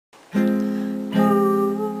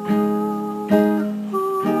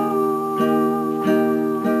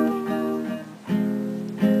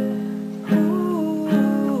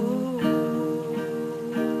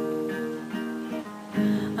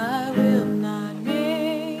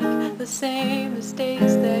same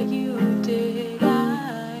mistakes that you did.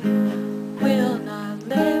 I will not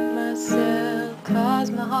let myself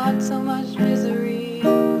cause my heart so much misery.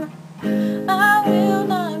 I will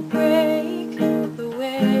not break the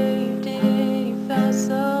way you did. You fell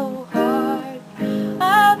so hard.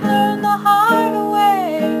 I've learned the hard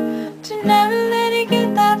way to never let it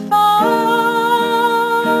get that far.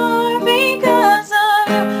 Because of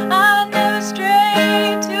you, I never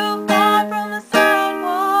stray too far from the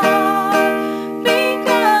sidewalk.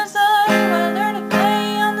 Because of you, I learned to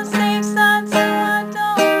play on the safe side so I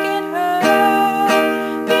don't get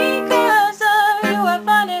hurt. Because of you, I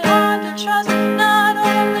find it hard to trust not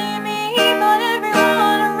only me but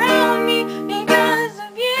everyone around me. Because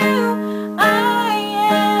of you, I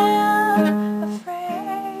am afraid.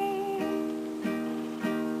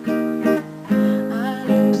 I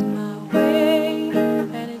lose my way,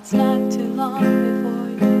 and it's not too long before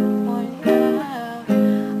you point out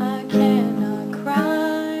I cannot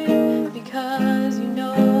cry, because you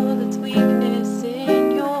know that's weakness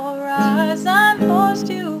in your eyes. I'm forced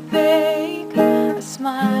to fake a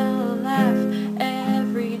smile, a laugh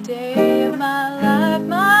every day of my life.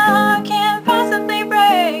 My heart can't possibly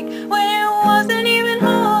break when it wasn't even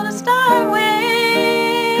whole to start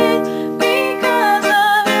with. Because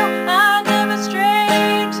of you, I never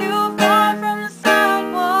strayed too far from the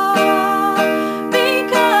sidewalk.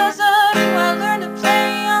 Because of you, I learned to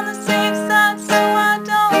play on the safe side so I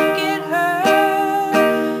don't get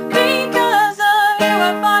hurt. Because of you,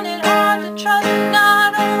 I find it hard to trust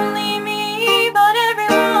not only me but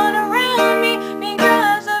everyone around me.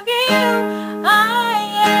 Because of you, I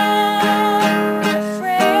am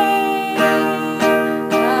afraid.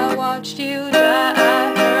 I watched you die,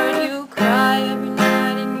 I heard you cry every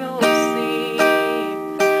night in your sleep.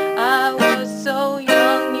 I was so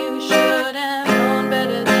young, you should have known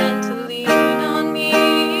better than to lean on me.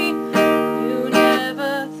 You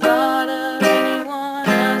never thought of anyone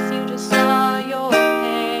else, you just saw your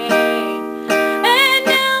pain. And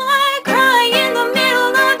now I cry in the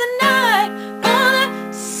middle of the night for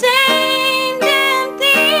the same damn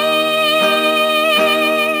thing.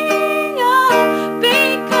 Oh,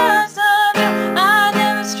 because of you, I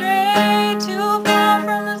never strayed too far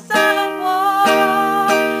from the sidewalk.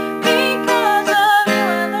 Because of you,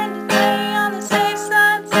 I learned to play on the safe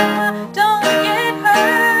side so I don't get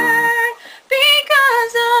hurt.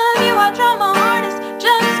 Because of you, I try my hardest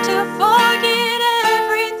just to forget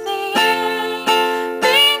everything.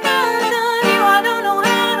 Because of you, I don't know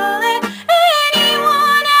how to let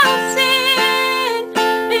anyone else in.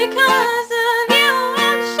 Because of you,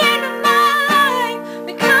 I'm ashamed of my life,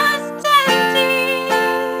 because it's empty.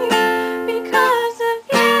 Because of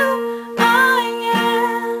you, I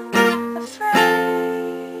am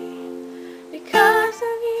afraid. Because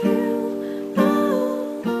of you, oh,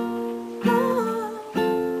 oh.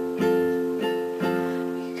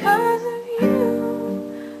 Because of you,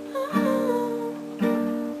 oh,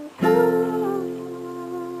 oh.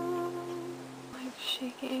 I'm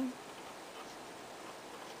shaking.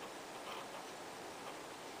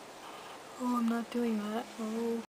 Oh, I'm not doing that. Oh.